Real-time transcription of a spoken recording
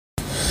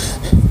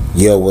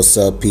Yo, what's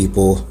up,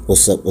 people?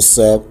 What's up? What's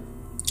up?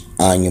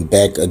 I am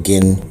back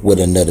again with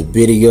another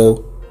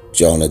video.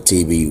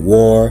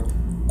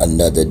 JONAHTWWAR,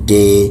 another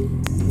day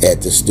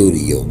at the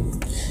studio.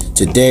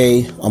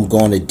 Today, I'm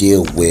going to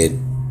deal with,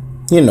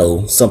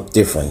 something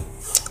different.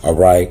 All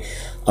right.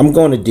 I'm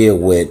going to deal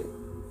with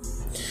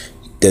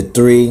the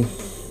 3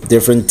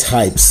 different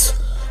types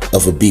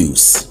of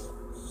abuse.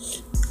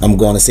 I'm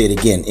going to say it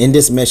again. In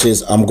this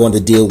message, I'm going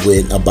to deal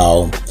with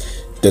about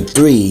the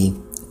 3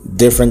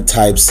 different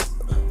types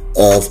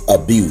of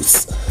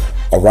abuse.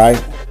 All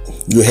right,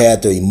 you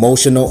have the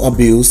emotional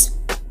abuse,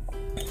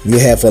 you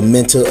have a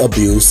mental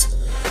abuse,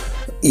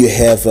 you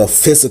have a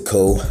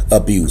physical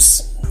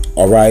abuse.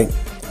 All right,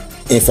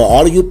 and for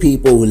all of you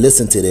people who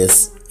listen to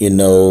this, you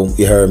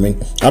heard me,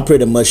 I'm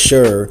pretty much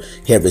sure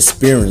have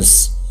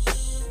experienced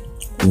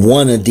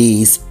one of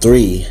these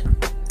 3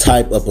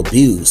 type of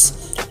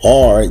abuse,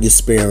 or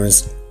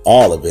experience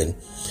all of it.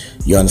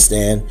 You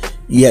understand?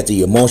 You have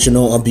the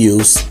emotional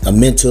abuse, a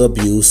mental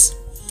abuse,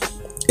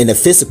 and a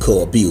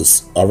physical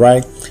abuse. All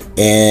right,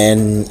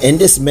 and in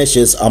this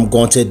message, I'm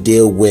going to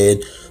deal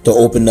with to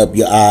open up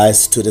your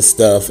eyes to the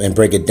stuff and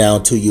break it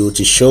down to you,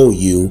 to show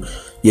you,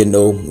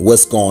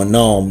 what's going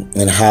on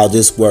and how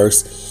this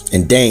works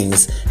and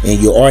things, and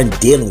you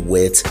aren't dealing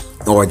with,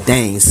 or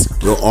things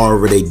you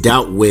already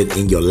dealt with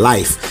in your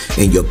life,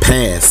 in your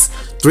past.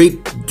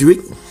 Three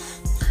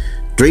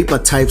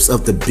types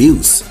of the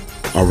abuse.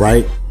 All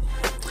right,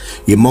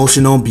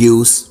 emotional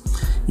abuse,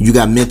 you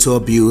got mental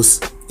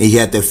abuse, and you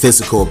have the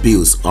physical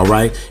abuse. All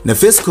right, and the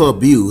physical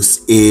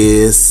abuse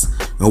is,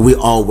 and we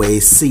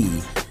always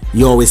see,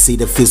 you always see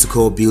the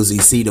physical abuse. You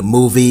see the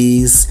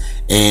movies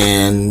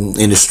and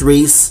in the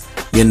streets,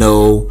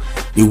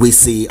 we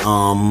see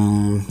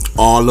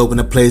all over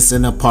the place,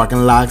 in the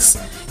parking lots,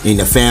 in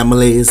the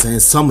families,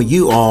 and some of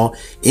you are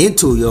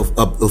into your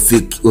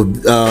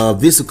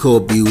physical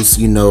abuse.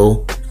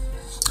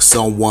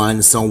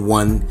 Someone's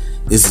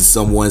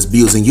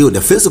abusing you.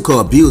 The physical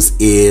abuse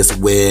is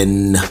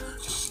when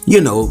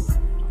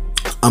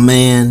a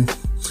man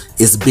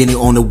is beating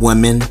on a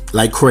woman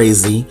like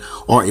crazy,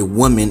 or a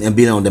woman and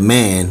beating on the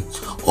man,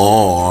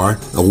 or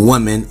a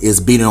woman is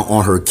beating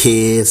on her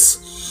kids,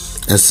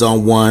 and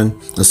someone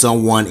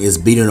is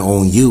beating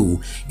on you.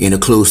 It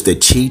includes the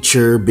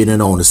teacher beating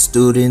on the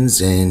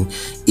students, and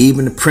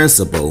even the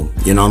principal.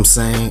 You know what I'm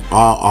saying?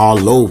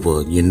 All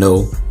over.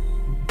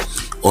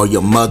 Or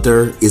your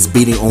mother is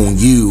beating on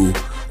you,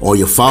 or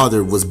your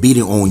father was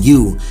beating on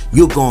you.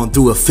 You're going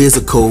through a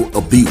physical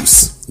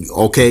abuse.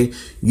 Okay,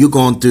 you're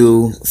going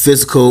through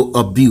physical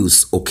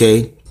abuse.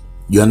 Okay,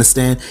 you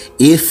understand?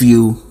 If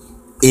you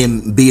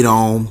beat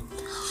on,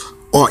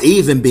 or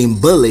even being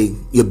bullied,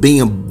 you're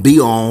being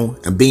beat on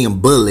and being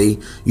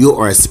bullied, you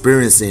are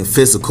experiencing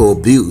physical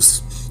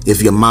abuse.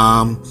 If your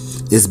mom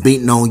is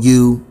beating on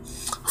you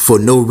for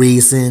no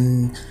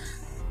reason,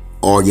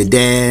 or your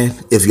dad,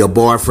 if your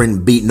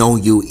boyfriend beating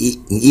on you,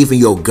 even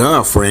your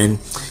girlfriend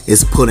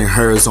is putting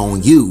hers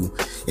on you.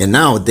 And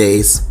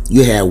nowadays,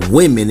 you have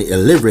women at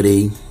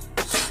liberty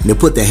to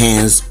put their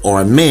hands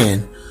on a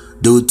man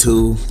due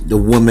to the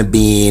woman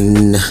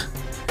being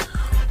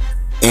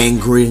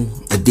angry,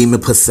 a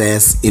demon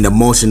possessed, and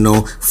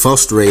emotional,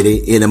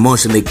 frustrated, and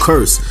emotionally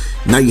cursed.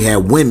 Now you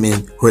have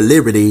women who are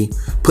liberty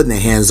putting their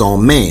hands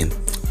on man,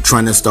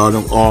 trying to start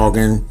an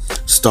argument,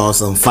 start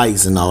some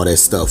fights and all that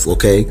stuff.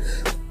 Okay.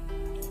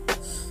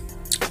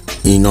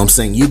 You know what I'm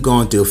saying? You're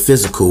going through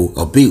physical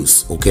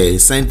abuse. Okay,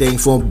 same thing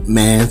for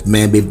man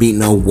be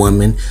beating on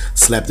woman,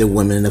 slap the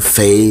woman in the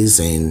face,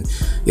 and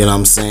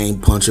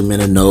punch him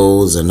in the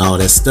nose and all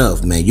that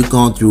stuff. Man, you're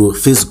going through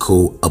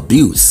physical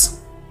abuse.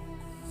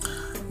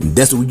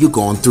 That's what you're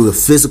going through, a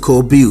physical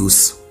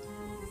abuse.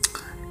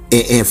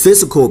 And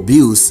physical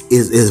abuse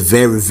is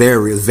very,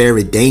 very,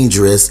 very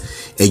dangerous,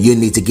 and you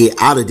need to get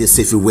out of this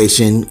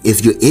situation.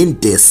 If you're in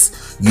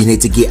this, you need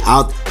to get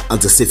out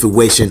of the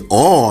situation,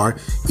 or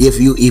if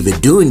you even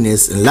doing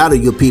this, and a lot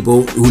of you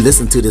people who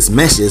listen to this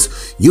message,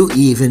 you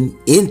even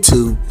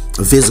into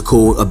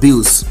physical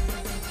abuse.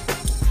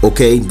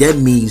 Okay, that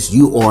means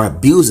you are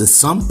abusing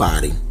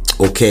somebody.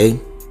 Okay,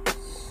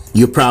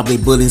 you're probably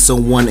bullying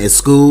someone at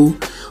school,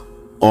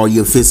 or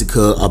your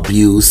physical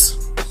abuse.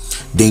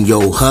 Then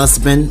your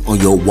husband or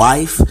your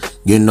wife,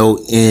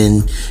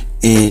 and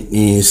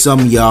some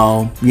of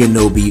y'all,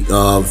 be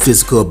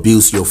physical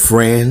abuse your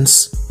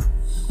friends.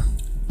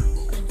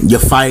 You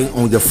fight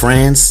on your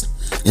friends,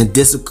 and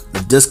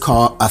this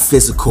called a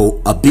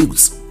physical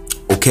abuse.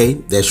 Okay,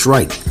 that's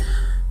right,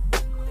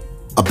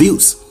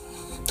 abuse.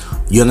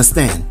 You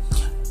understand?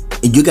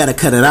 And you gotta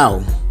cut it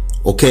out.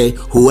 Okay,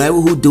 whoever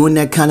who doing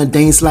that kind of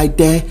things like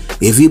that,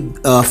 if you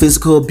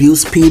physical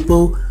abuse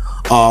people,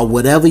 or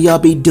whatever y'all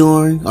be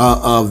doing,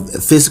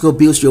 physical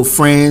abuse your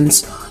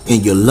friends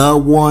and your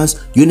loved ones,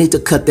 you need to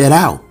cut that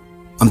out.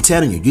 I'm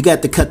telling you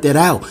got to cut that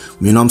out.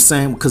 You know what I'm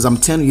saying? Because I'm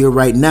telling you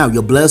right now,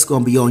 your blood's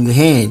going to be on your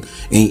hand,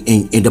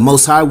 and the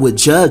Most High would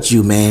judge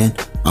you, man.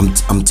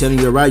 I'm telling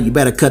you right, you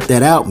better cut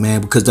that out,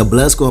 man, because the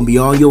blood's gonna be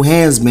on your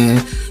hands,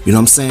 man. You know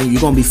what I'm saying?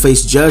 You're gonna be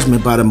faced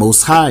judgment by the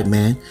Most High,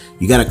 man.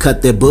 You gotta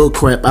cut that bull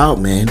crap out,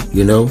 man.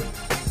 You know,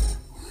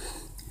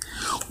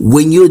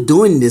 when you're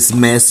doing this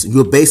mess,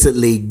 you're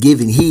basically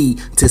giving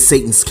heed to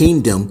Satan's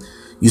kingdom.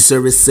 You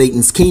service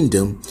Satan's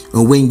kingdom,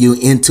 and when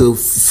you're into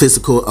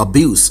physical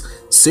abuse,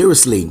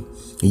 seriously,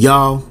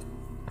 y'all,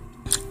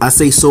 I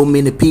say so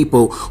many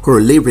people who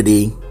are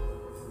liberty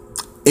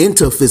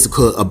into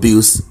physical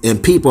abuse,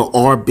 and people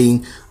are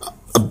being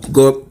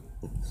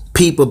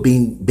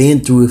been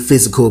through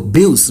physical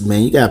abuse,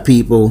 man. You got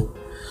people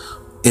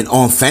in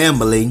own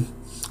family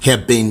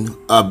have been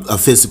a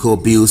physical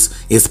abuse.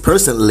 It's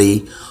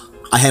personally,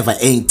 I have an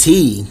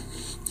auntie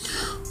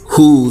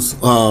who's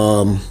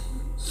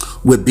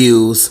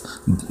abused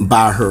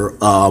by her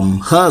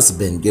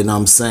husband. You know what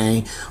I'm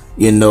saying?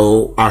 You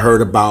know, I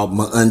heard about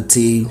my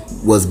auntie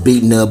was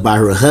beaten up by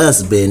her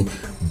husband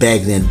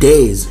back in the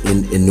days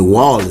in New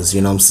Orleans,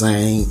 you know what I'm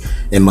saying?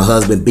 And my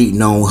husband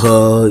beating on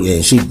her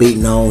and she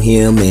beating on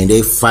him, and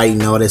they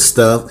fighting all that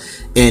stuff,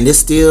 and they're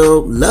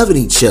still loving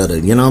each other,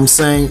 you know what I'm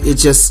saying?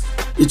 It's just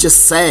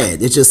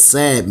sad. It's just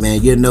sad,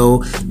 man. You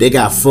know, they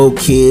got 4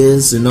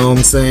 kids, you know what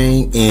I'm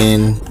saying?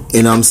 And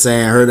you know what I'm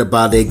saying, I heard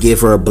about they give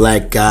her a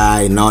black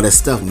guy and all that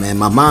stuff, man.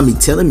 My mom be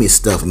telling me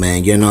stuff,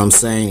 man, you know what I'm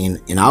saying?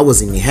 And I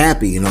wasn't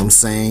happy, you know what I'm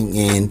saying?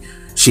 And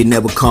she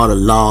never called the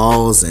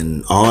laws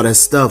and all that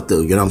stuff, though.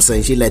 You know what I'm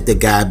saying? She let the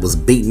guy was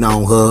beating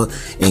on her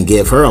and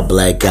give her a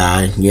black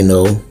guy, you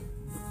know.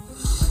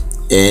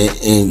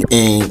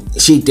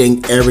 And she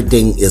think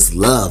everything is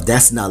love.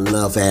 That's not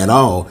love at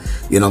all.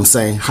 You know what I'm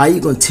saying? How you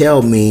gonna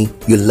tell me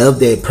you love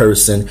that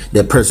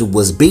person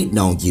was beating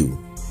on you?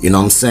 You know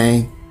what I'm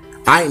saying?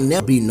 I ain't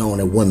never beating on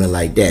a woman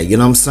like that. You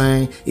know what I'm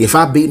saying? If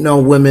I beating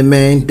on women,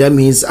 man, that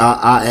means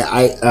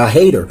I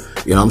hate her.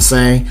 You know what I'm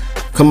saying?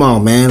 Come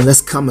on, man. Let's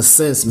common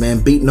sense,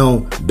 man. Beating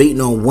on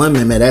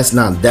women, man. That's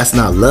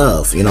not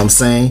love. You know what I'm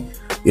saying?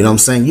 You know what I'm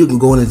saying? You can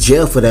go into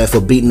jail for that,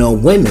 for beating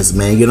on women's,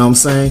 man. You know what I'm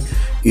saying?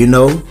 You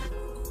know,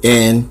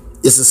 and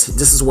this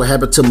is what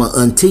happened to my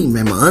auntie,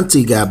 man. My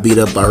auntie got beat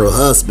up by her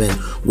husband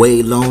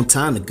way long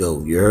time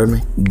ago. You heard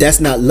me? That's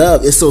not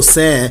love. It's so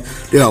sad.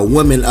 There are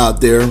women out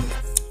there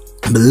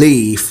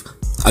believe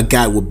a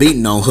guy was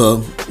beating on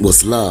her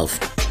was love.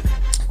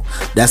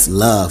 That's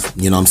love.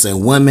 You know what I'm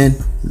saying? Women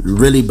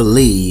really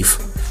believe,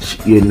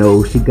 you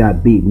know, she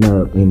got beaten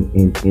up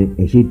and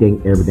she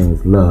think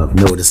everything's love.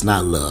 No, it's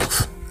not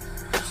love.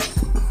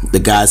 The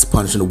guy's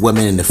punching the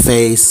woman in the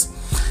face.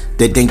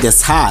 They think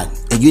that's hot.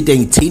 And you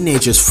think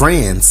teenagers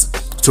friends,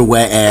 to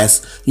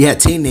whereas you had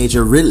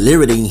teenager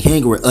literally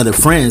hanging with other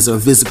friends or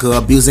physical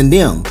abusing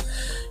them.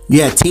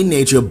 You had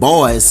teenager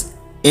boys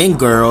and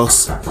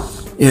girls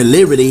in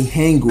liberty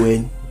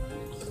hanging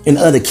and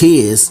other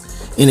kids,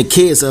 and the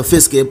kids are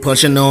physically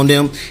punching on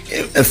them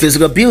and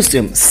physical abuse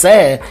them.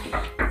 Sad.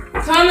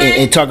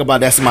 And talk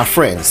about that's my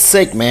friend.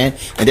 Sick, man.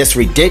 And that's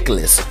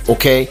ridiculous.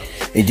 Okay.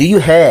 And do you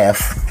have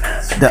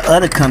the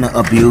other kind of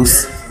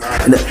abuse,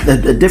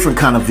 the different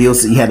kind of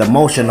abuse? He had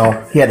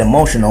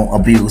emotional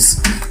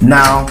abuse.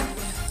 Now,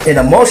 in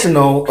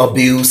emotional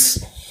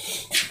abuse,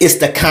 it's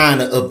the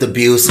kind of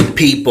abuse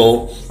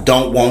people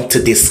don't want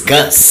to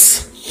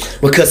discuss.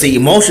 Because the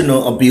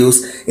emotional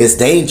abuse is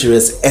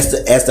dangerous as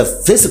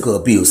the physical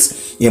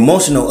abuse. The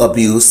emotional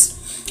abuse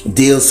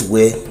deals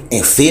with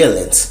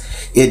feelings.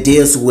 It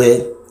deals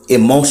with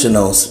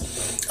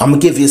emotionals. I'm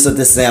gonna give you some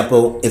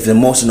example of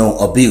emotional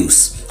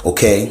abuse.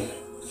 Okay,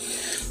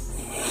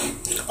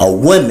 a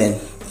woman,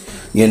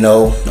 you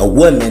know,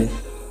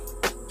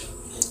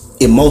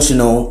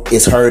 emotional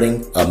is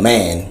hurting a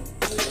man.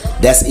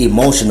 That's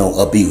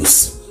emotional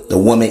abuse. The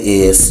woman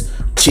is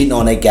cheating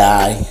on a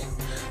guy,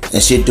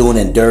 and she's doing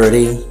it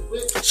dirty.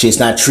 She's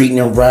not treating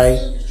him right.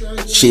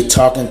 She's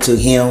talking to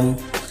him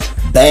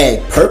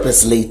bad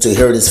purposely to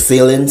hurt his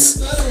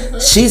feelings.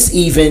 She's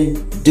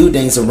even do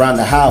things around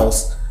the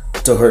house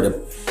to hurt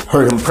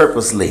him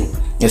purposely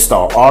and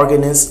start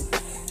arguing.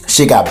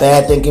 She got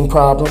bad thinking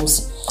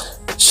problems.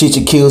 She's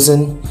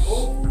accusing,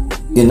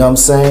 you know what I'm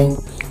saying?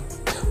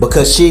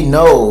 Because she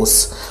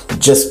knows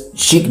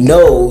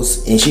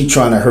and she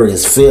trying to hurt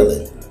his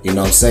feeling. You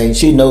know what I'm saying?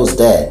 She knows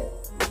that.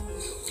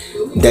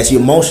 That's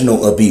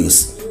emotional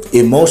abuse.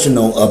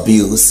 Emotional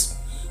abuse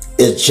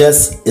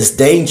is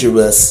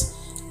dangerous.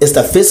 It's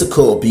the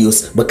physical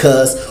abuse,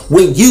 because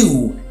when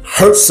you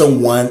hurt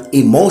someone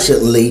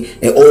emotionally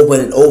and over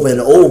and over and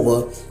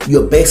over,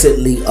 you're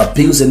basically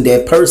abusing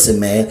that person,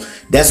 man.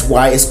 That's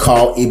why it's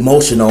called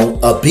emotional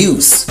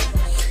abuse.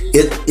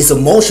 It's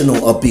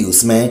emotional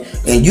abuse, man.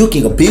 And you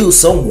can abuse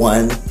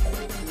someone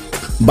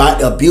by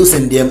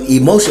abusing them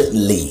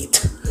emotionally.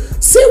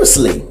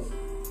 Seriously.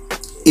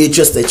 It's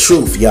just the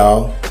truth,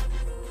 y'all.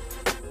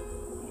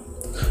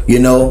 You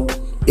know,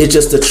 it's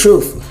just the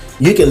truth.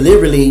 You can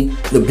literally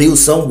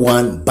abuse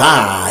someone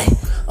by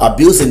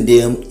abusing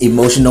them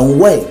emotional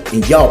way.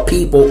 And y'all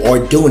people are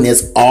doing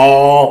this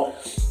all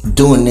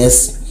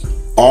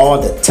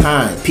the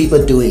time.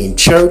 People do it in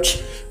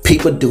church.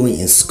 People do it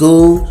in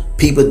school.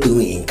 People do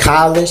it in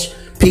college.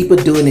 People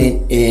doing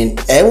it in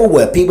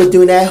everywhere. People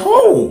doing it at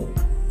home.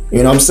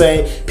 You know what I'm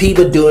saying?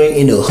 People doing it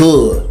in the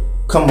hood.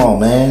 Come on,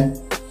 man.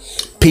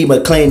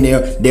 People claim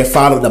they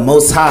follow the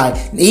Most High,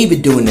 and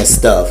even doing this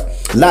stuff.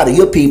 A lot of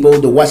your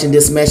people that watching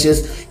this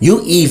message,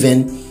 you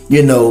even,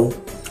 you know,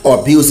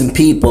 are abusing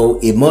people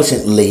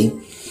emotionally.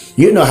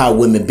 You know how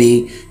women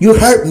be. You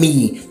hurt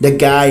me. The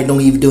guy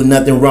don't even do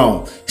nothing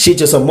wrong. She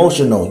just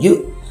emotional.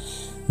 You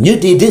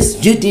did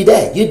this. You did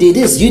that. You did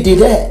this. You did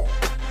that.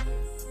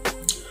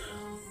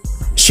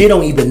 She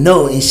don't even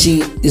know, and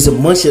she is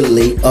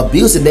emotionally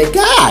abusing that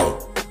guy.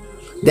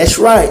 That's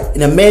right.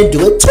 And a man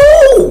do it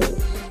too.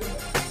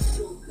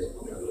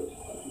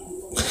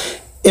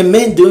 And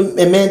men doing,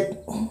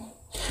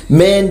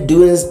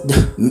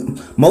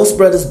 most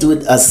brothers do it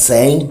the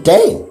same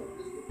day.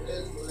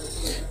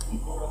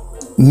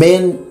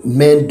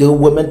 Men do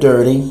women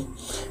dirty.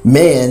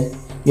 Men,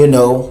 you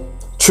know,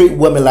 treat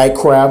women like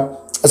crap.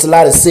 There's a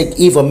lot of sick,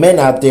 evil men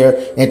out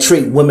there and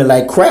treat women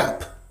like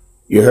crap.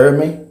 You heard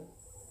me?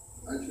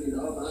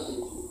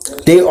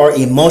 They are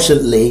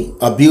emotionally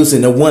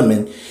abusing a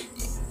woman.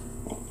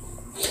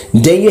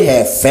 Then you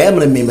have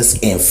family members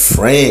and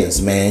friends,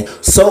 man.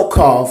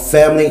 So-called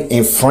family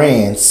and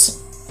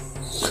friends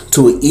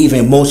to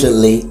even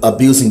emotionally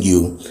abusing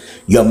you.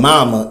 Your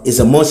mama is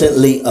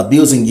emotionally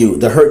abusing you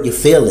to hurt your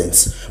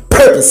feelings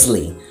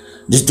purposely.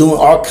 Just doing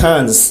all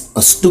kinds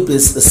of stupid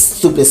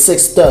sick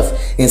stuff.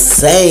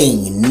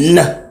 Insane.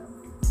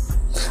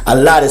 A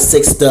lot of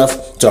sick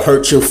stuff to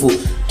hurt you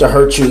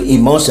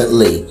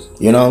emotionally.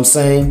 You know what I'm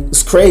saying?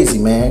 It's crazy,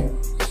 man.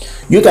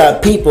 You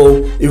got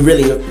people that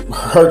really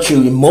hurt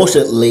you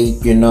emotionally,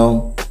 you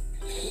know.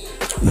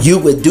 You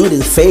would do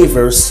these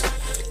favors,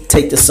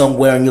 take them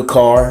somewhere in your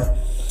car,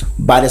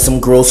 buy them some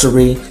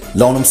grocery,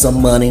 loan them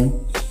some money,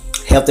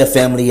 help their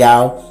family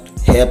out,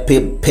 help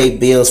pay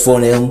bills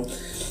for them,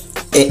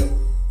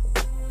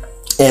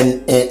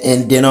 and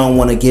they don't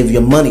want to give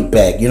your money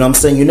back. You know what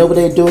I'm saying? You know what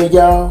they're doing,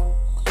 y'all?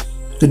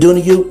 They're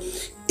doing to you?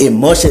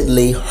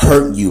 Emotionally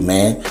hurt you,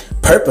 man.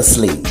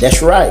 Purposely.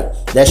 That's right.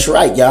 That's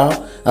right,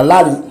 y'all. A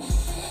lot of,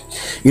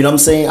 you know what I'm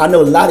saying? I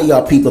know a lot of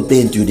y'all people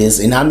been through this,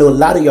 and I know a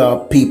lot of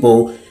y'all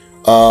people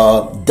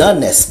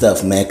done that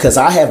stuff, man, because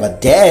I have a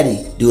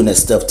daddy doing that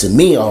stuff to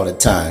me all the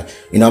time.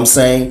 You know what I'm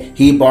saying?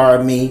 He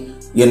borrowed me,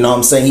 you know what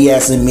I'm saying? He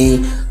asking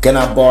me, can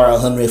I borrow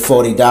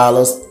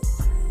 $140?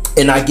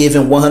 And I give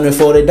him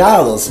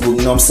 $140, you know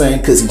what I'm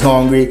saying? Because he's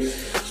hungry.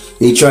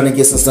 He trying to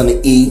get something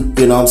to eat,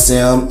 you know what I'm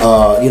saying?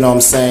 You know what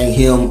I'm saying?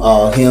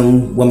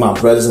 Him with my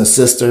brothers and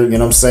sister, you know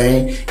what I'm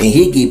saying? And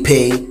he get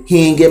paid.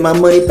 He ain't get my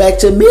money back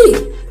to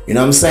me. You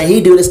know what I'm saying?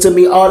 He do this to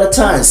me all the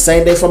time.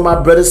 Same thing for my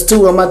brothers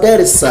too on my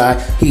daddy's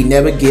side. He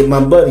never get my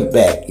money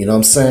back. You know what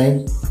I'm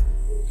saying?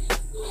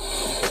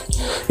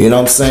 You know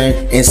what I'm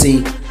saying? And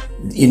see,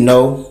 you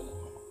know,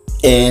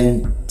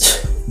 and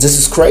this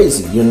is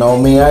crazy. You know what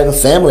I mean? I have a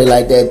family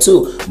like that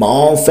too. My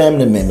own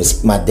family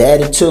members. My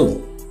daddy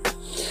too.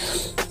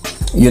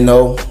 You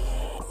know,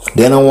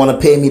 they don't want to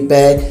pay me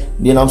back.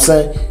 You know what I'm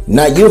saying?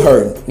 Now you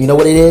hurt. You know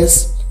what it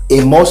is?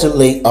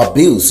 Emotionally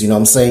abuse. You know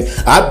what I'm saying?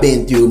 I've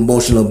been through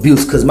emotional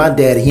abuse because my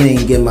daddy, he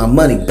didn't get my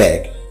money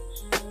back.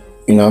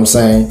 You know what I'm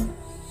saying?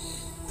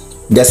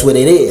 That's what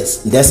it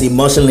is. That's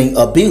emotionally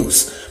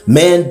abuse.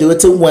 Men do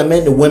it to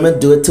women. The women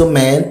do it to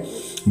men.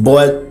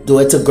 Boy do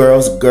it to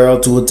girls. Girl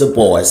do it to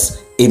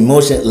boys.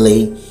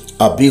 Emotionally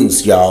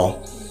abuse,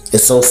 y'all.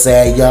 It's so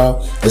sad,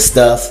 y'all. This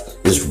stuff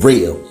is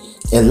real.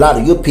 And a lot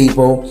of you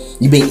people,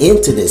 you be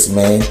into this,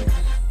 man.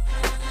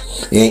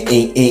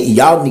 And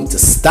y'all need to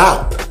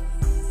stop.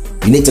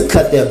 You need to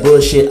cut that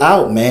bullshit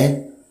out,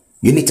 man.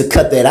 You need to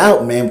cut that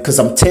out, man, because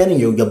I'm telling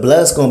you, your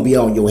blood's gonna be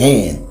on your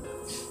hand.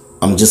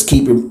 I'm just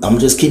keep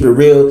it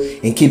real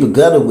and keep it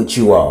gutter with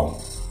you all.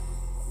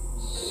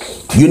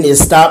 You need to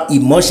stop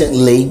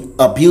emotionally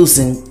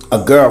abusing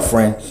a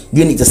girlfriend.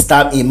 You need to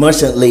stop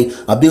emotionally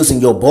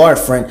abusing your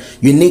boyfriend.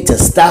 You need to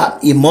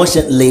stop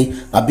emotionally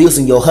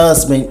abusing your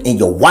husband and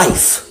your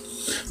wife.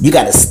 You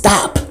got to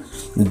stop.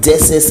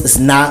 This is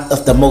not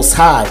of the Most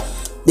High.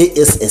 It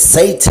is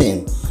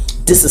Satan.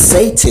 This is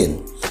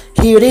Satan.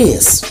 Here it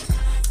is.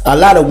 A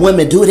lot of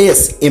women do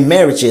this in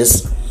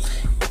marriages,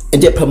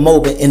 and they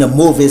promote it in the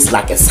movies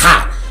like it's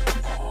hot.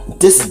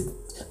 This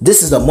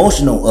is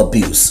emotional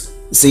abuse.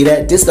 See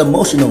that? This is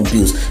emotional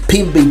abuse.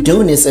 People be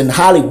doing this in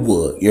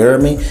Hollywood. You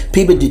heard me?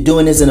 People be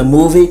doing this in a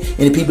movie,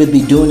 and people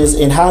be doing this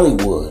in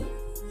Hollywood.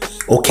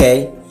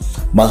 Okay?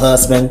 My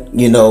husband,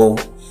 you know,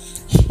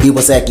 he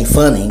was acting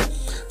funny,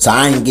 so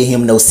I ain't give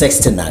him no sex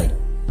tonight.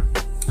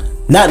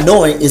 Not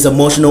knowing is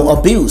emotional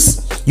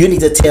abuse. You need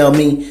to tell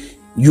me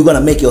you're going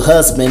to make your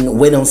husband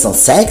wait on some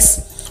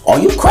sex? Are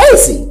you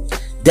crazy?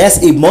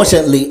 That's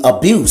emotionally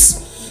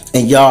abuse.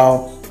 And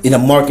y'all, in the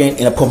marketing,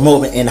 in the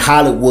promoting in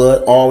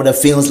Hollywood, all the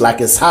feels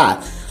like it's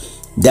hot.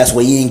 That's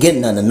where you ain't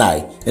getting none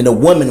tonight. And the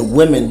women, you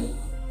know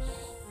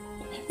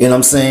what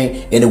I'm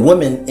saying? And the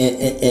women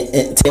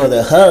and tell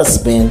their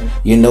husband,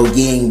 you know,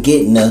 you ain't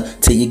getting her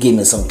till you give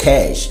me some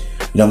cash. You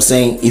know what I'm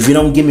saying? If you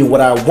don't give me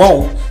what I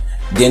want,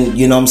 then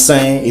you know what I'm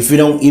saying? If you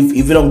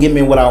don't give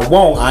me what I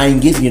want, I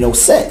ain't giving you no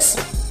sex.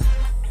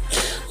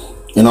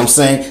 You know what I'm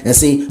saying? And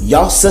see,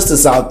 y'all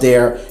sisters out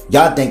there,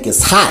 y'all think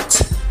it's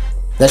hot.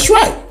 That's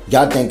right.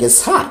 Y'all think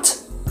it's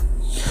hot.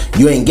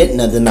 You ain't getting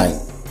nothing tonight.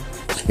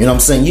 You know what I'm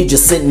saying? You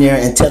just sitting there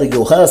and telling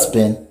your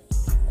husband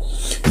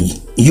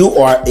you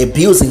are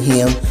abusing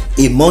him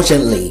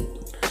emotionally.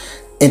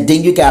 And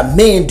then you got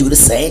men do the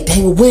same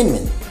thing with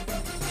women.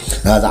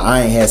 Now,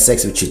 I ain't had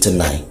sex with you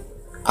tonight.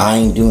 I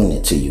ain't doing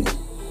it to you.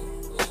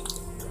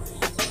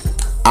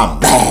 I'm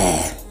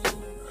mad.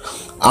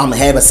 I'm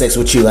having sex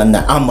with you and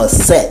I'm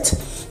upset.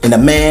 And the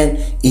man,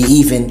 he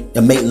even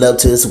make love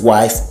to his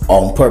wife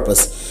on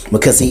purpose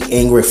because he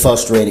angry,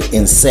 frustrated,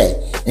 and sad.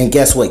 And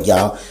guess what,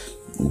 y'all?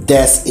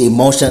 That's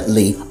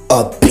emotionally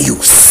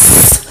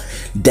abuse.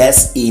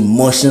 That's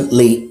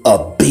emotionally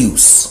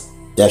abuse.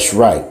 That's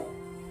right.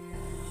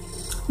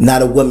 Now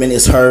the woman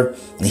is her,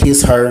 and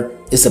he's her.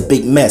 It's a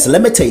big mess.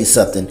 Let me tell you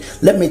something.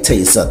 Let me tell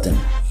you something.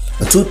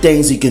 The two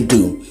things you can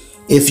do.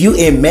 If you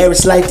in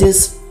marriage like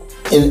this,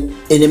 in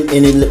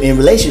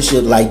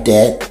relationship like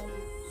that,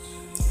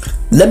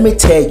 let me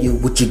tell you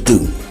what you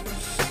do.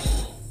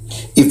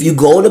 If you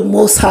go to the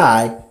Most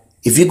High,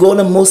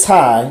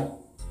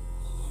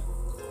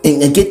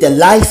 and get the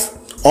life,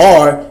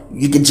 or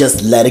you can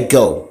just let it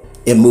go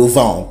and move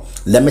on.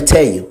 Let me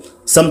tell you,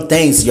 some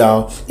things,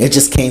 y'all, you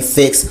just can't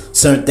fix.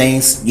 Certain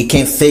things you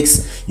can't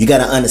fix. You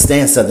gotta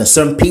understand something.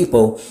 Certain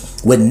people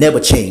would never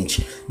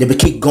change. They would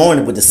keep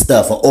going with the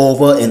stuff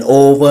over and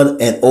over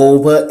and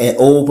over and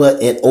over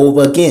and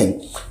over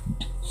again.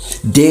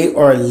 They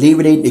are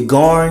literally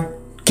going,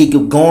 keep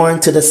going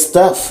to the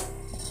stuff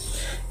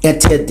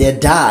until they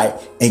die,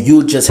 and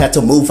you just have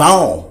to move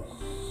on.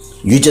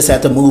 You just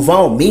have to move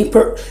on. Me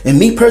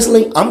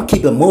personally, I'm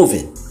keeping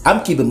moving.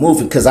 I'm keeping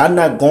moving because I'm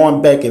not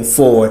going back and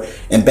forth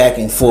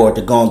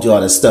to go and do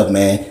all this stuff,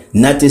 man.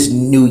 Not this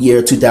new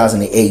year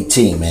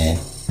 2018, man.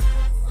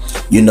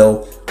 You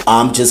know,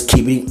 I'm just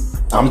keeping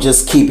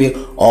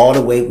all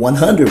the way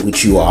 100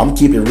 with you all. I'm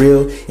keeping it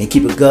real and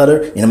keep it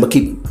gutter, and I'm gonna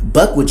keep it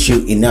buck with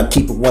you and not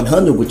keep it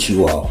 100 with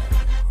you all.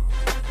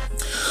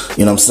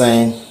 You know what I'm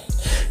saying?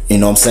 You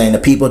know what I'm saying? The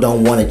people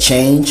don't want to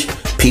change.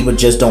 People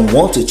just don't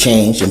want to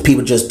change, and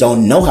people just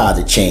don't know how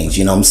to change.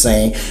 You know what I'm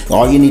saying?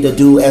 All you need to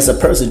do as a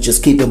person,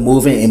 just keep it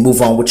moving and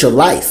move on with your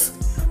life.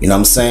 You know what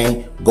I'm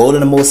saying? Go to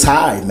the Most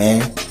High,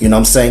 man. You know what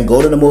I'm saying?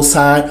 Go to the Most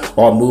High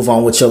or move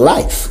on with your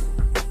life.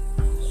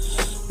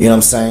 You know what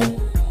I'm saying?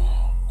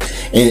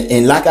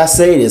 And like I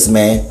say this,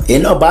 man,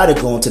 ain't nobody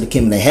going to the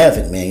kingdom of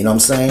heaven, man. You know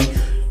what I'm saying?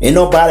 Ain't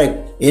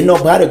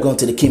nobody going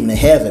to the kingdom of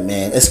heaven,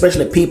 man.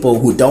 Especially people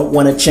who don't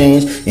want to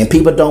change, and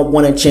people don't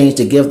want to change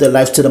to give their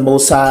life to the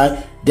Most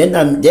High. They're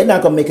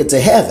not gonna make it to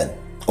heaven.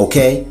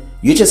 Okay?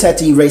 You just have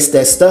to erase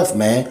that stuff,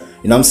 man.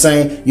 You know what I'm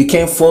saying? You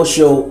can't force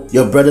your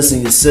brothers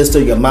and your sister,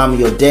 your mama,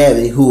 your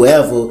daddy,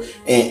 whoever,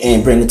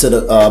 and bring it to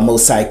the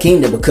Most High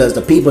kingdom, because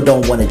the people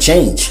don't want to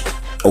change.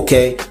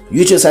 Okay?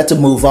 You just have to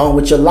move on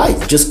with your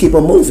life. Just keep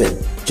it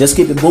moving. Just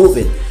keep it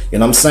moving. You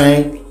know what I'm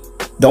saying?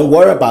 Don't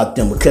worry about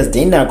them, because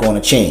they're not going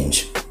to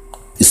change.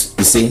 You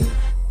see?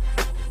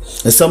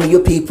 And some of you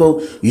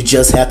people, you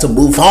just have to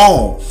move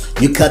on.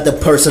 You cut the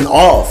person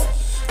off.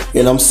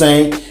 You know what I'm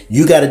saying?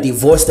 You got to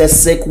divorce that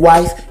sick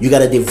wife. You got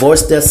to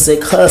divorce that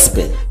sick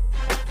husband.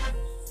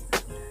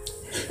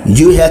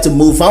 You have to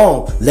move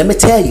on. Let me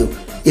tell you,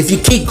 if you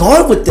keep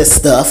going with this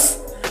stuff,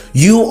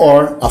 you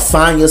are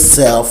find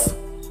yourself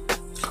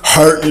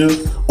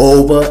hurting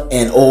over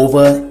and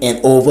over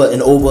and over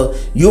and over.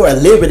 You are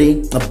at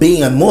liberty of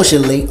being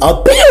emotionally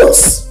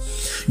abused.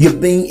 You're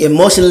being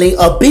emotionally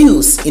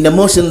abused. And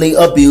emotionally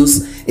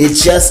abused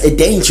is just as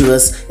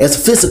dangerous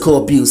as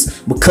physical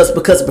abuse, because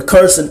the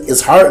person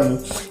is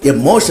hurting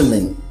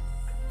emotionally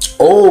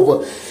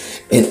over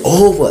and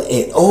over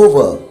and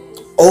over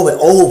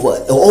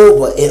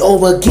and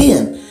over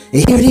again.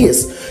 And here it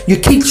is. You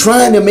keep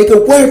trying to make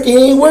it work. It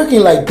ain't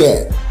working like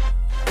that.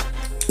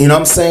 You know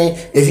what I'm saying?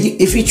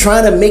 If you're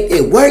trying to make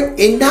it work,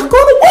 it's not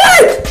gonna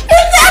work.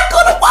 It's not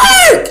gonna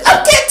work.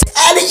 I'm getting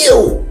tired of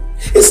you.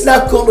 It's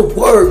not gonna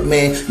work,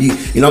 man. You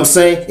know what I'm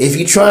saying? If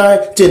you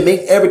try to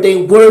make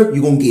everything work,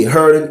 you're gonna get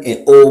hurting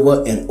and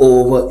over and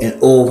over and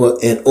over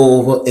and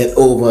over and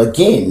over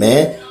again,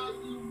 man.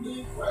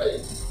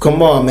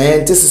 Come on,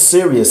 man. This is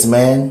serious,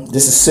 man.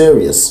 This is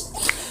serious.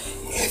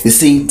 You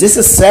see, this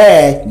is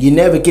sad. You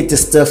never get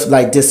this stuff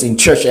like this in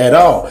church at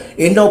all.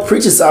 Ain't no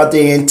preachers out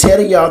there and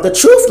telling y'all the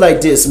truth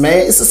like this,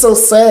 man. It's so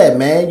sad,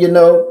 man. You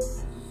know.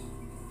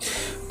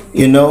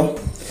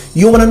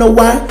 You want to know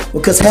why?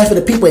 Because half of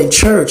the people in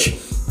church,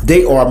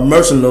 they are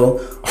emotional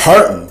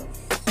hurting.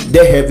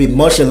 They have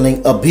emotionally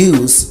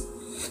abused.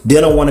 They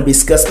don't want to be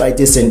discussed like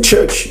this in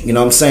church. You know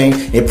what I'm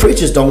saying? And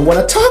preachers don't want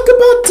to talk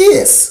about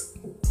this.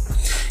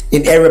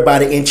 And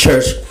everybody in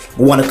church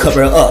want to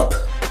cover it up.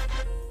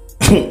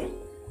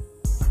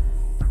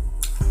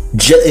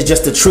 It's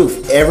just the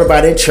truth.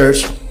 Everybody in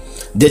church,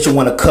 they just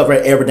want to cover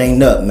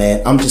everything up,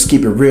 man. I'm just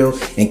keeping it real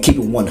and keep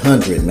it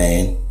 100,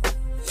 man.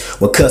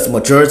 Because the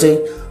majority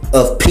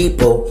of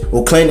people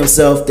who claim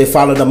themselves they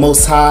follow the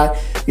Most High,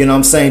 you know what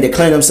I'm saying? They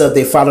claim themselves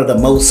they follow the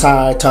Most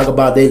High, talk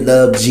about they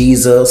love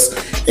Jesus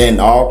and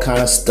all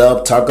kind of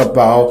stuff, talk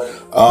about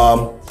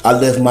I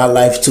live my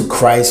life to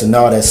Christ and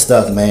all that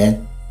stuff,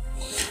 man.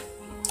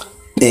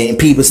 And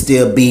people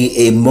still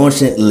be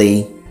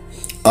emotionally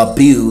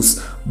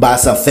abused by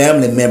some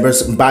family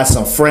members, by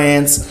some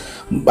friends,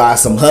 by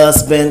some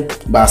husband,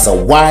 by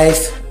some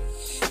wife.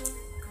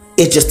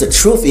 It's just the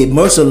truth.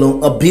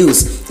 Emotional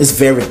abuse is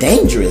very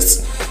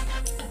dangerous.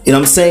 You know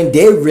what I'm saying?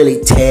 They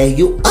really tear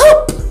you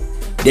up.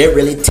 They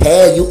really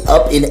tear you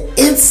up in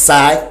the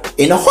inside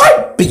in a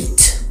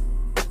heartbeat.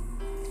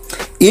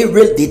 It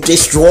really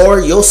destroy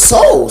your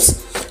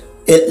souls.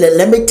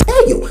 Let me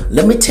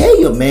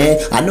tell you, man.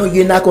 I know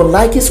you're not gonna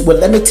like it, but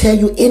let me tell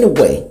you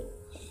anyway.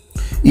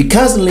 You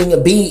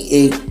constantly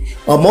be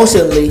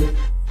emotionally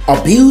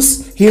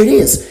abused. Here it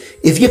is.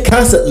 If you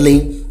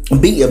constantly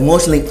be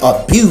emotionally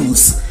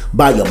abused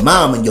by your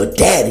mom and your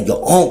dad and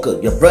your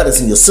uncle, your brothers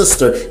and your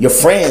sister, your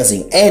friends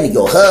and auntie,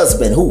 your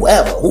husband,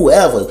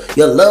 whoever,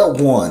 your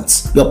loved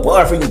ones, your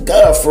boyfriend, your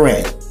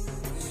girlfriend.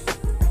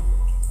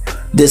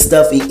 This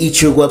stuff, it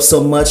eats you up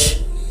so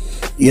much.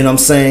 You know what I'm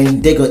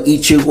saying? They're going to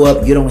eat you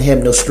up. You don't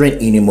have no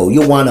strength anymore.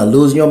 You want to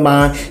lose your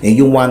mind and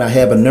you want to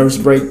have a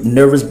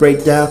nervous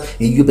breakdown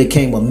and you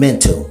became a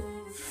mental.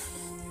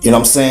 You know what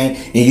I'm saying?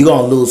 And you're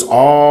going to lose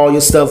all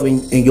your stuff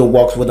in your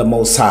walks with the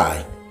Most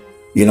High.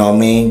 You know what I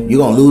mean? You're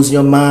going to lose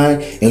your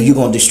mind and you're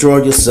going to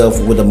destroy yourself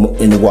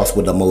in the walks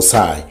with the Most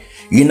High.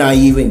 You're not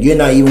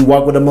even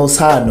walk with the Most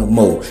High no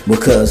more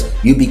because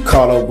you be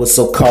caught up with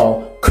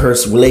so-called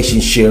cursed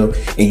relationship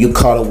and you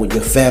caught up with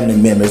your family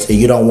members and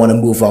you don't want to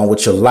move on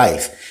with your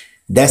life.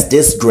 That's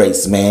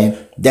disgrace, man.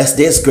 That's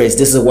disgrace.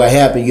 This is what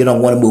happened. You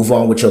don't want to move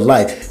on with your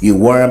life. You're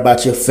worrying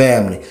about your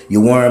family.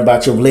 You're worrying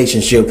about your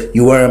relationship.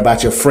 You're worrying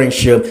about your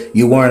friendship.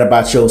 You're worrying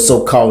about your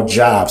so-called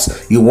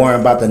jobs. You're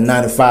worrying about the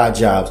 9-to-5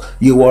 jobs.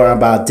 You're worrying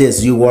about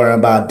this. You're worrying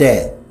about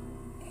that.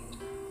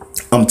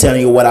 I'm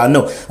telling you what I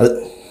know.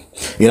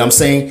 You know what I'm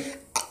saying?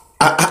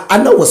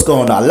 I know what's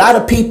going on. A lot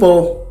of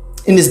people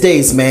in these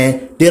days,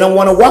 man, they don't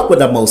want to walk with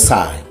the Most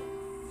High.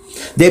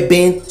 They've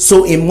been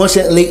so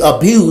emotionally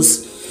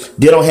abused.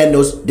 They don't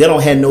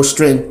have no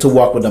strength to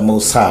walk with the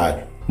Most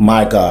High.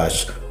 My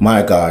gosh,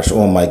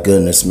 oh my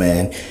goodness,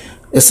 man.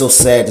 It's so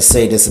sad to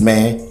say this,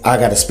 man. I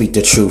gotta speak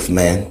the truth,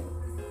 man.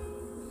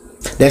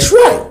 That's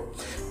right.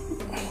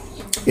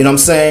 You know what I'm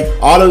saying?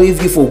 All of you,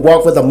 if you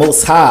walk with the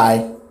Most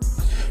High,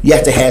 you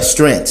have to have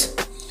strength.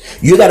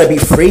 You got to be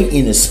free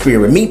in the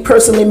spirit. Me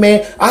personally,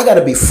 man, I got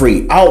to be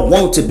free. I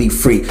want to be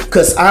free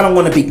because I don't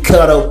want to be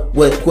caught up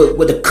with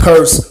a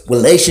cursed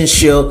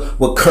relationship,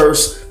 with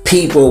cursed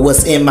people,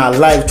 what's in my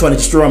life, trying to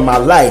destroy my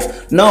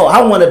life. No,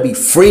 I want to be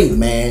free,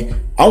 man.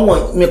 Come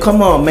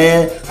on,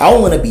 man. I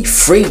want to be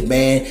free,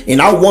 man.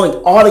 And I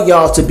want all of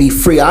y'all to be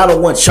free. I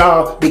don't want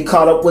y'all to be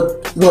caught up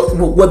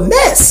with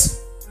mess.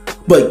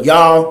 But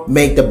y'all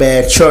make the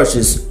bad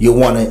choices. You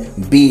want to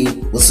be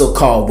with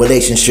so-called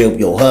relationship,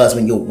 your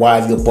husband, your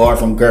wife, your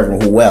boyfriend,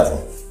 girlfriend, whoever,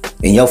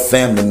 and your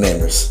family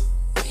members.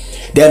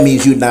 That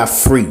means you're not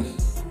free.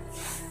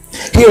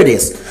 Here it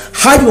is.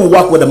 How you gonna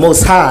walk with the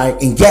Most High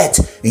and yet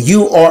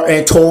you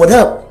are told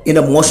up in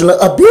emotional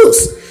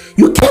abuse?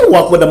 You can't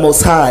walk with the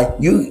Most High.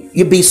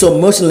 You be so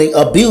emotionally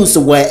abused,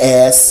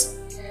 whereas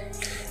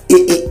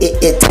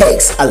it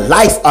takes a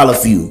life out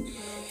of you.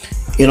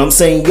 You know what I'm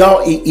saying?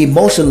 Y'all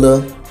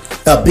emotional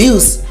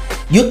abuse,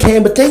 you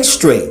can't but think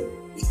straight.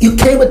 You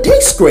can't but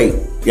think straight.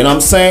 You know what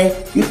I'm saying?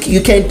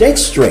 You can't think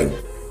straight.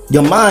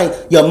 Your mind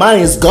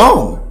is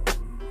gone.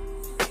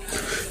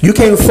 You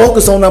can't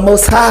focus on the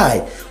Most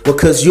High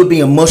because you'll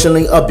be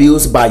emotionally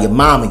abused by your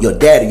mama, your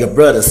daddy, your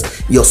brothers,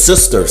 your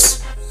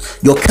sisters,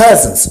 your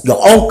cousins,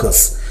 your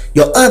uncles,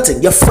 your auntie,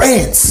 your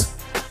friends,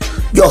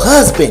 your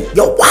husband,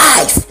 your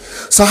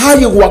wife. So how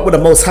you walk with the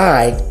Most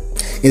High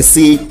and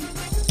see,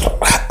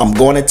 I'm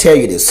going to tell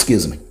you this,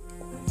 excuse me.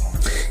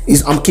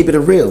 I'm keeping it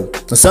real.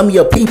 Some of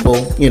your people,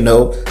 you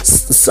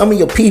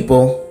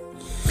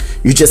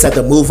just have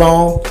to move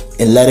on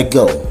and let it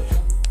go.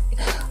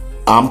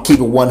 I'm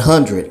keeping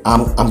 100.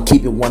 I'm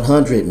keeping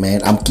 100,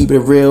 man. I'm keeping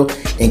it real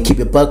and keep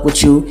it buck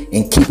with you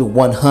and keep it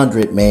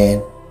 100,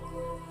 man.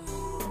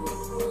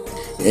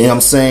 You know what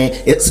I'm saying?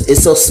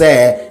 It's so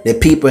sad that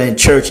people in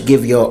church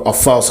give you a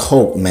false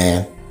hope,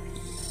 man.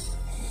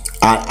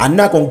 I'm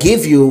not going to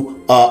give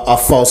you a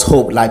false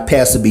hope like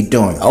Pastor be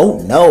doing. Oh,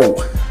 no.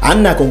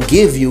 I'm not going to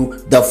give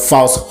you the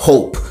false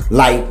hope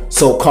like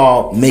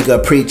so-called mega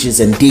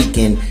preachers and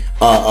deacon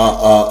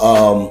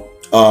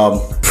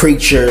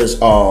preachers, you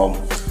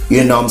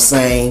know what I'm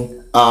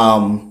saying,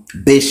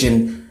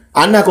 bishop.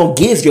 I'm not going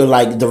to give you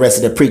like the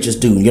rest of the preachers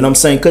do. You know what I'm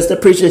saying? Because the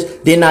preachers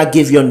did not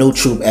give you no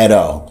truth at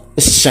all.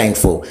 It's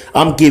shameful.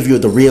 I'm give you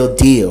the real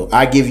deal.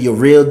 I give you a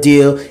real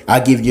deal.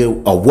 I give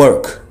you a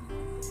work.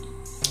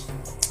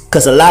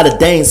 Because a lot of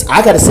things,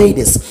 I got to say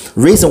this.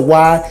 Reason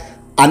why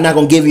I'm not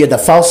going to give you the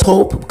false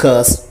hope,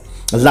 because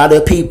a lot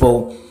of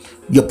people,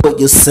 you put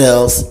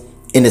yourselves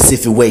in the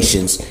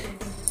situations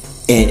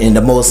and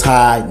the Most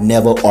High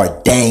never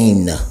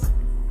ordained.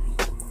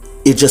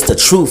 It's just the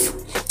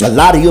truth. A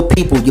lot of your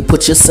people, you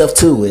put yourself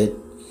to it,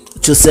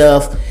 put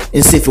yourself in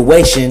a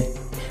situation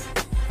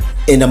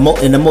and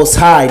the Most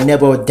High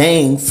never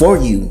ordained for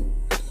you.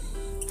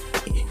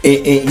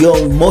 and you're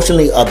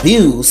emotionally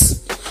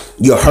abused,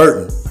 you're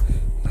hurting.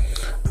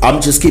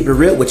 I'm just keeping it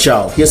real with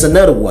y'all. Here's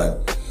another one.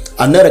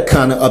 Another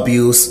kind of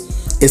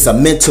abuse is a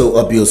mental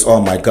abuse. Oh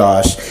my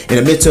gosh. And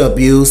the mental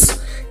abuse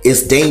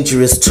is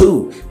dangerous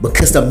too,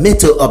 because the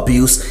mental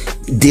abuse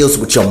deals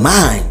with your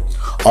mind.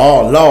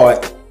 Oh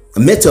Lord,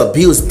 mental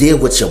abuse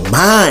deals with your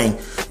mind.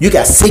 You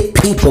got sick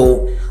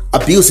people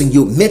abusing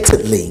you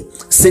mentally,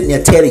 sitting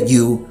there telling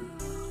you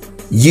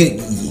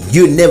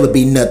you'll never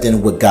be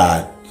nothing with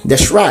God.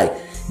 That's right.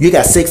 You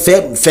got sick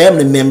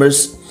family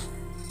members.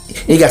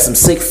 You got some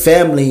sick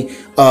family.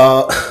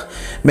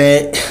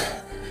 Man,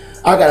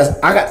 I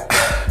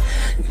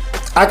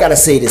gotta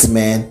say this,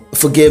 man.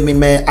 Forgive me,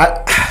 man.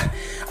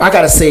 I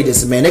gotta say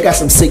this, man. They got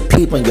some sick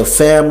people in your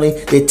family.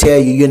 They tell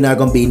you you're not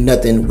gonna be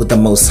nothing with the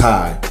Most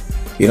High.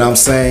 You know what I'm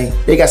saying?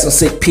 They got some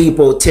sick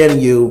people telling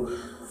you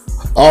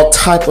all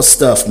type of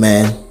stuff,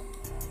 man.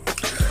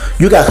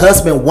 You got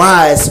husband,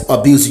 wives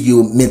abusing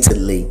you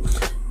mentally.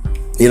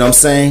 You know what I'm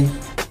saying?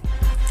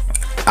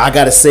 I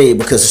gotta say it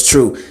because it's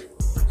true.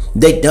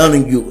 They done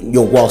in you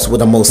your walks with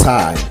the Most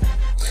High.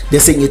 They're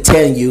sitting here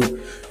telling you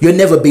you'll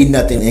never be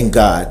nothing in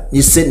God.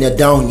 You're sitting there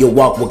down your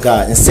walk with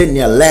God and sitting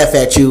there laugh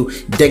at you.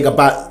 They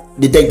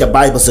think the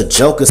Bible's a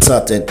joke or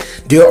something.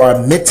 They are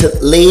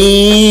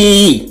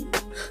mentally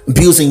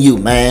abusing you,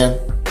 man.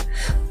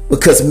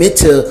 Because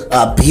mental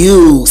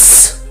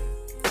abuse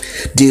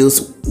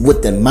deals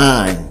with the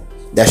mind.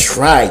 That's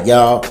right,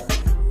 y'all.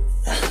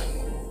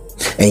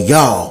 And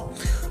y'all,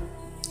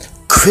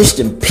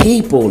 Christian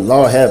people,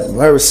 Lord have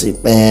mercy,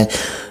 man.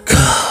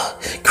 God,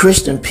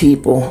 Christian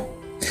people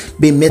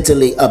be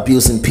mentally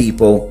abusing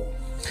people.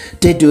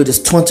 They do this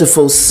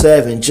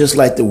 24/7, just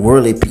like the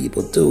worldly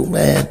people do,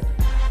 man.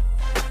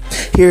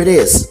 Here it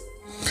is.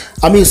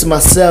 I'm using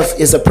myself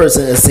as a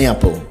person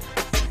example.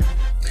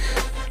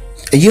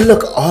 And you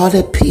look at all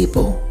the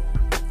people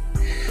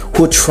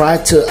who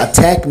tried to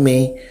attack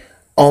me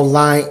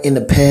online in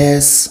the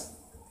past.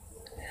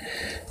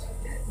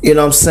 You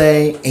know what I'm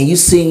saying? And you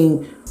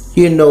seen,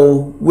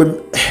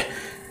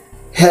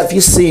 have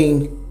you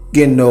seen,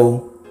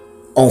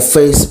 on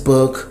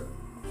Facebook,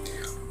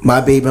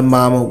 my baby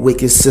mama,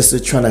 wicked sister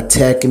trying to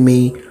attack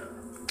me,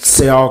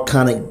 say all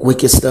kind of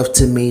wicked stuff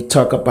to me,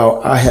 talk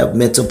about I have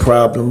mental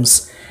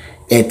problems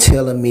and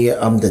telling me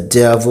I'm the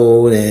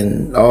devil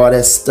and all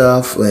that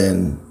stuff.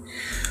 And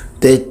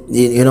they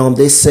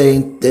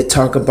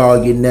talk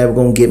about you're never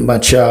gonna get my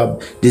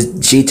child.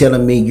 She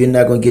telling me you're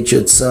not gonna get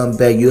your son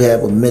back. You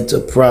have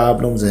mental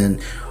problems and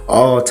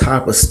all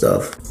type of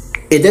stuff.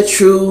 Is that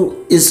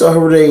true? Is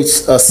already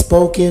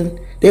spoken?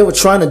 They were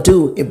trying to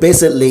do it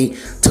basically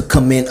to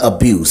commit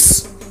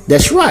abuse.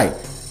 That's right.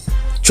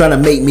 Trying to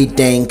make me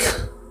think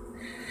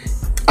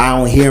I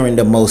don't hearing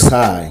the Most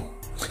High.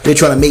 They're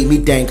trying to make me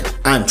think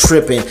I'm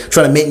tripping.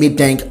 Trying to make me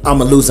think I'm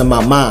losing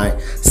my mind.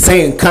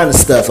 Saying kind of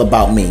stuff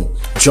about me.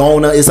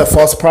 Jonah is a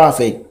false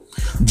prophet.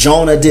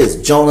 Jonah this,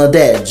 Jonah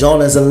that.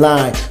 Jonah's a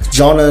lie.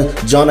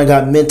 Jonah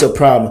got mental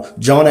problem.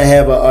 Jonah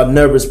have a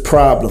nervous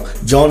problem.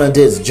 Jonah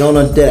this,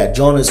 Jonah that.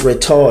 Jonah's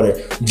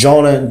retarded.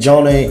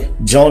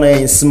 Jonah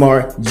ain't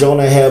smart.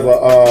 Jonah have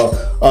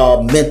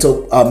a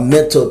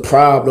mental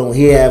problem.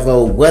 He have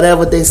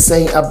whatever they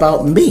say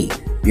about me.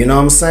 You know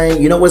what I'm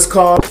saying? You know what's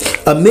called?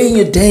 A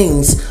million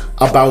things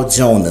about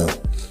Jonah.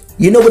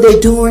 You know what they're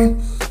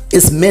doing?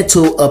 It's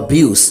mental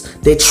abuse.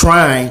 They're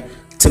trying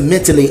to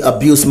mentally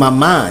abuse my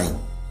mind.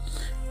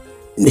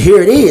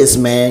 Here it is,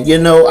 man.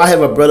 I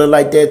have a brother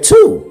like that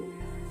too.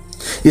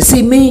 You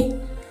see me?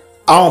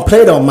 I don't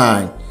play it on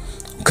mine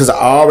because I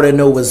already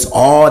know what's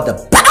all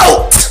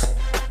about.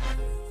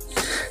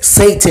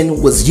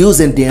 Satan was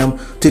using them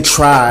to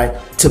try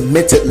to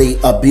mentally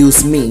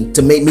abuse me,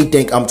 to make me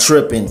think I'm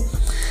tripping.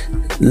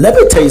 Let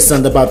me tell you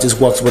something about this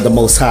walks with the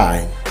Most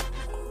High.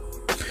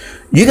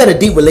 You got a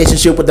deep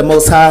relationship with the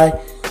Most High,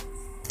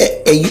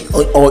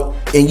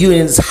 and you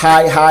in this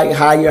higher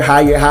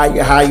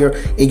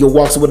in your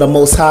walks with the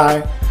Most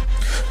High.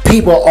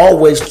 People are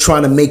always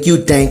trying to make you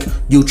think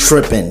you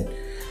tripping.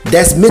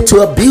 That's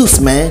mental abuse,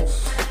 man.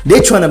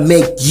 They're trying to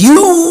make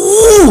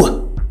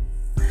you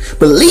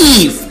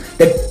believe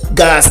that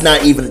God's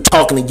not even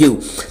talking to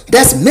you.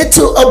 That's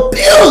mental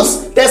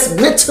abuse. That's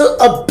mental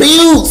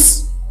abuse.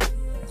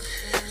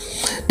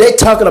 They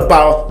talking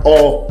about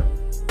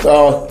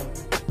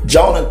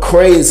Jonah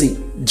crazy,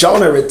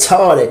 Jonah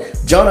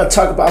retarded, Jonah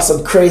talk about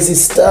some crazy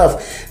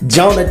stuff.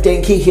 Jonah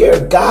think he hear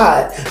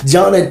God.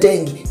 Jonah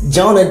think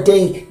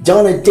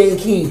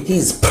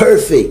he's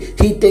perfect.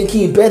 He think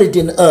he better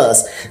than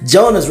us.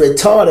 Jonah's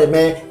retarded,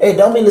 man. Hey,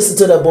 don't be listening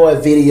to that boy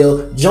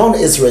video. Jonah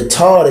is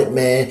retarded,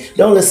 man.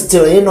 Don't listen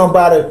to it. Ain't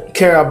nobody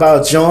care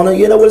about Jonah.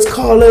 You know what it's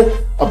called?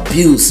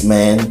 Abuse,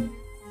 man.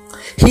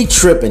 He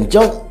tripping.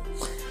 Jonah,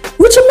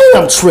 what you mean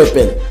I'm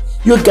tripping?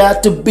 You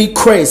got to be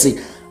crazy.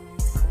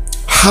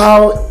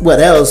 What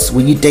else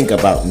will you think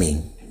about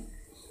me?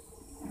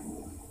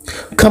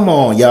 Come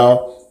on,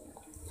 y'all.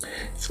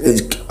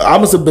 I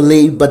must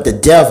believe, but the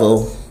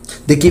devil,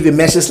 they give you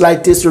messages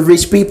like this to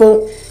rich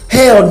people?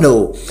 Hell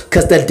no.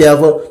 Because the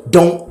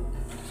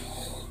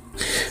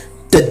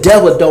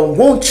devil don't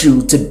want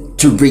you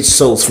to reach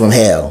souls from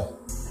hell.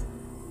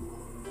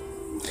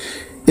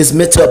 It's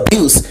mental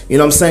abuse, you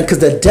know what I'm saying? Because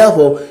the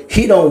devil,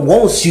 he don't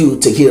want you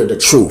to hear the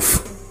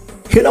truth.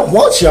 He don't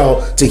want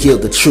y'all to hear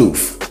the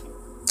truth.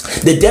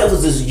 The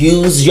devil just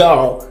use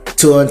y'all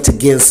to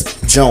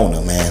against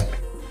Jonah, man.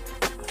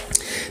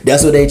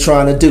 That's what they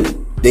trying to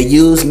do. They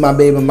use my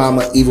baby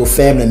mama, evil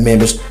family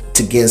members,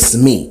 against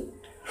me.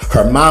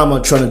 Her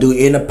mama trying to do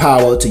in the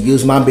power to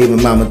use my baby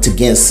mama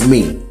against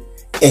me.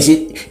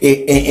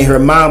 And her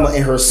mama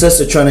and her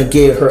sister trying to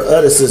get her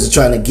other sister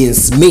trying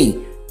against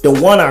me. The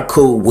one I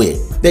cool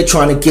with, they're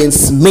trying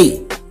against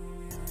me.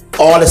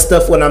 All the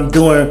stuff what I'm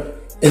doing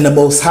in the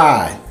Most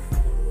High.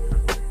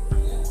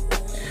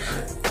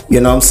 You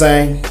know what I'm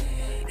saying?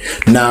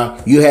 Now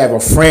you have a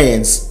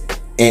friends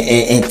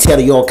and tell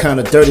you all kind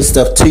of dirty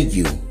stuff to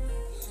you.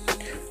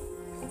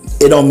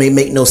 It don't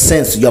make no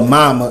sense. Your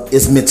mama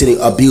is mentally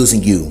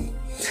abusing you,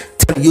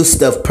 telling you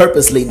stuff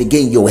purposely to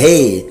get in your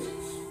head.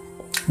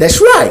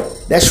 That's right.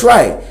 That's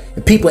right.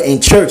 The people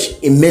in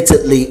church are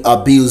mentally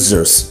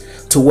abusers.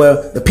 To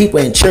where the people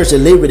in church are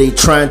literally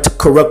trying to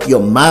corrupt your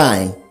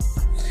mind.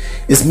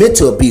 It's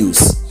mental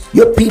abuse.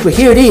 Your people,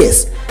 here it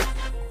is.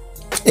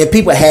 And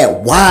people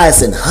had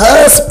wives and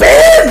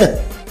husbands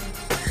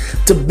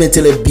to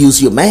mentally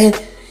abuse you, man.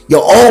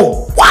 Your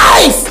own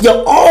wife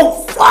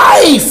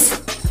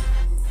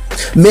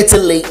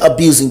mentally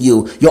abusing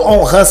you. Your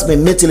own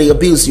husband mentally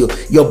abuse you.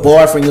 Your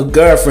boyfriend, your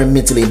girlfriend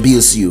mentally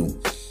abuse you.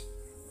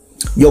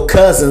 Your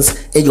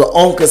cousins and your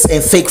uncles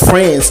and fake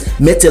friends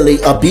mentally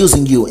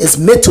abusing you. It's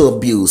mental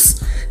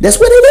abuse. That's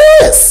what it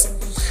is.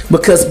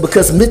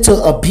 Because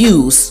mental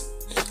abuse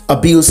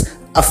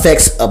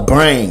affects a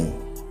brain.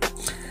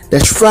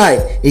 That's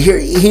right. And here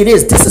it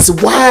is. This is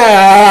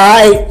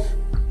why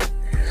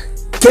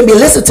can't be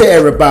listened to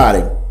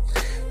everybody.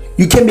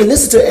 You can't be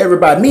listening to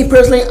everybody. Me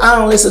personally, I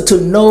don't listen to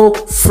no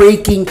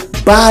freaking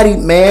body,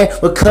 man,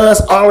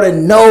 because I already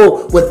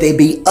know what they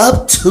be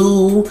up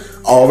to.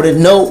 Already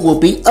know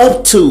what be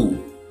up to.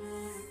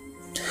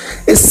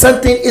 It's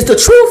something. It's the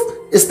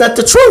truth. It's not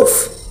the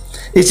truth.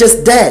 It's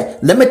just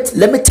that. Let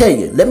me tell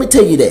you. Let me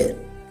tell you that.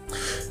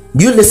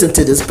 You listen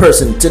to this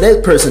person, to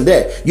that person,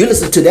 that. You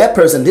listen to that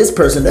person, this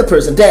person, that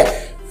person,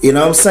 that. You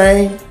know what I'm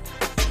saying?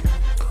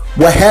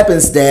 What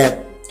happens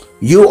that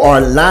you are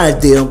allowing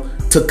them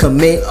to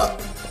commit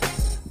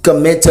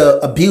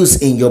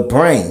abuse in your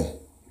brain.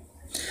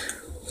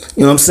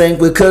 You know what I'm saying?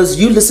 Because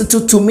you listen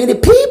to too many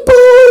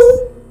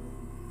people.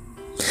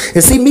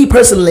 And see, me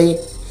personally,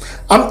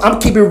 I'm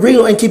keeping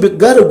real and keep it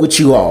gutter with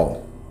you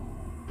all.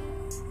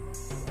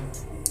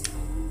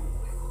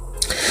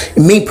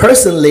 Me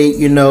personally,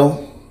 you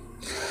know,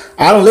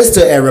 I don't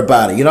listen to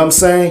everybody. You know what I'm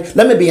saying?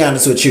 Let me be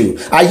honest with you.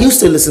 I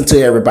used to listen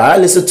to everybody. I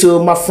listen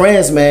to my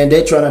friends, man.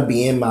 They're trying to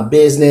be in my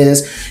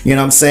business. You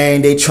know what I'm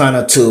saying? They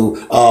trying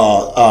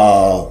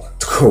to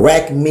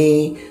correct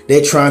me.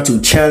 They're trying to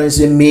challenge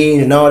me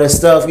and all that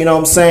stuff. You know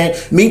what I'm saying?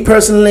 Me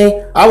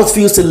personally, I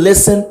refuse to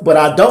listen, but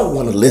I don't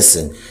want to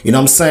listen. You know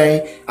what I'm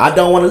saying? I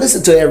don't want to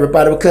listen to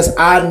everybody because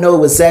I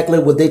know exactly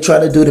what they're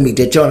trying to do to me.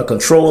 They're trying to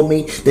control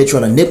me. They're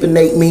trying to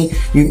manipulate me.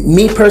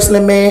 Me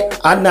personally, man,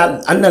 I'm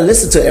not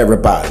listening to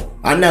everybody.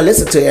 I'm not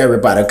listening to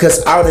everybody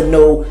because I already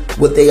know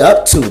what they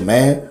up to,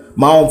 man.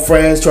 My own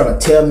friends trying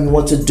to tell me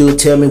what to do,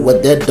 tell me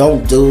what they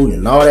don't do,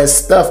 and all that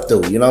stuff,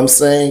 though. You know what I'm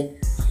saying?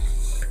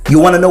 You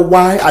want to know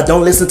why I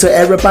don't listen to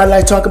everybody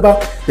I talk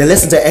about? Then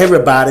listen to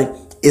everybody.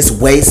 It's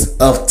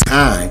waste of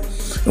time.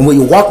 And when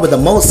you walk with the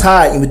Most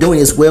High and you're doing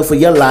His will for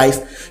your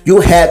life,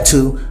 you have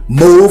to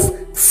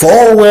move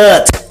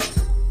forward.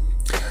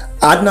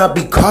 I'd not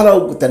be caught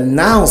up with the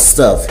now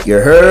stuff. You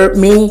heard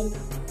me?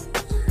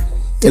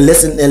 And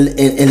listen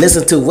and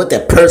listen to what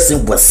that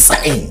person was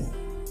saying.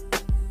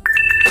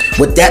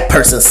 What that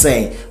person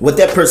saying. What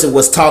that person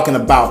was talking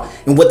about.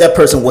 And what that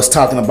person was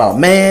talking about.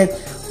 Man,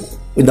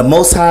 when the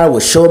Most High will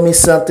show me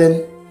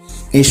something,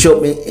 and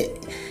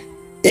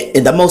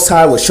the Most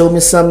High will show me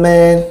something,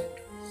 man,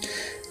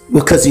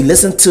 because you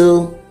listen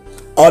to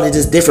all of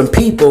these different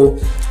people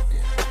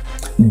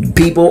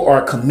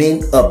are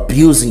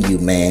abusing you,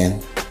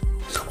 man,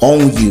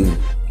 on you.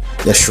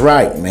 That's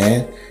right,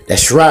 man.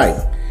 That's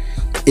right.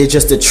 It's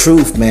just the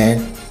truth, man.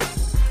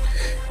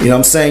 You know what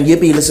I'm saying? You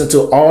be listening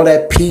to all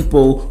that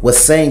people was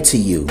saying to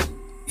you.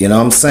 You know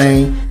what I'm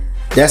saying?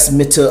 That's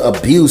meant to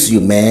abuse you,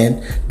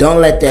 man.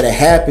 Don't let that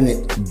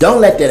happen.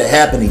 Don't let that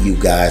happen to you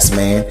guys,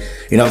 man.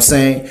 You know what I'm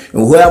saying?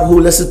 And whoever who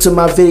listens to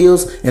my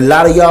videos, and a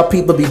lot of y'all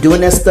people be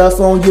doing that stuff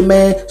on you,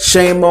 man.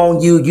 Shame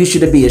on you. You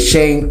should be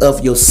ashamed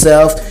of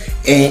yourself.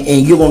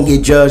 And you're going to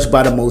get judged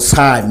by the Most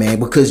High, man.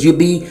 Because you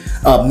be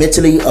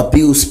mentally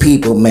abused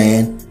people,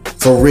 man.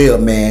 For real,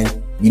 man.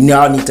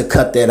 Y'all need to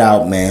cut that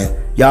out, man.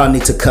 Y'all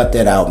need to cut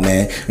that out,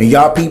 man. And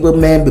y'all people,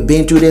 man,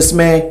 been through this,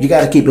 man. You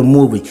got to keep it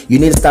moving. You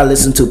need to start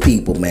listening to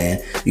people,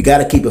 man. You got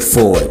to keep it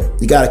forward.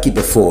 You got to keep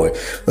it forward.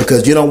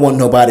 Because you don't want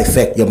nobody to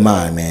affect your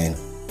mind, man.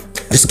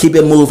 Just keep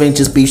it moving.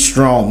 Just be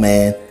strong,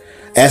 man.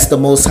 Ask the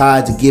Most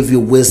High to give you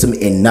wisdom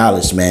and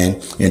knowledge, man.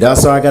 And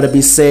that's all I got to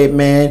be said,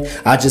 man.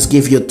 I just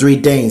give you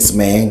 3 things,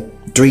 man.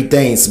 Three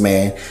things,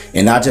 man.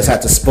 And I just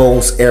have to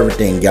expose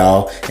everything,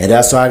 y'all. And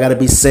that's all I gotta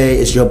be said.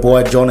 It's your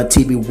boy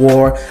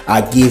JONAHTWWAR.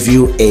 I give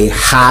you a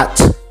hot,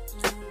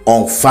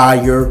 on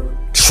fire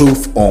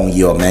truth on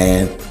you,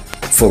 man.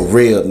 For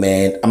real,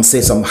 man. I'm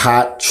saying some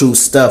hot, true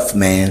stuff,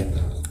 man.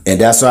 And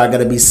that's all I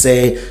gotta be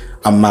said.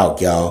 I'm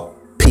out, y'all.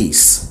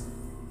 Peace.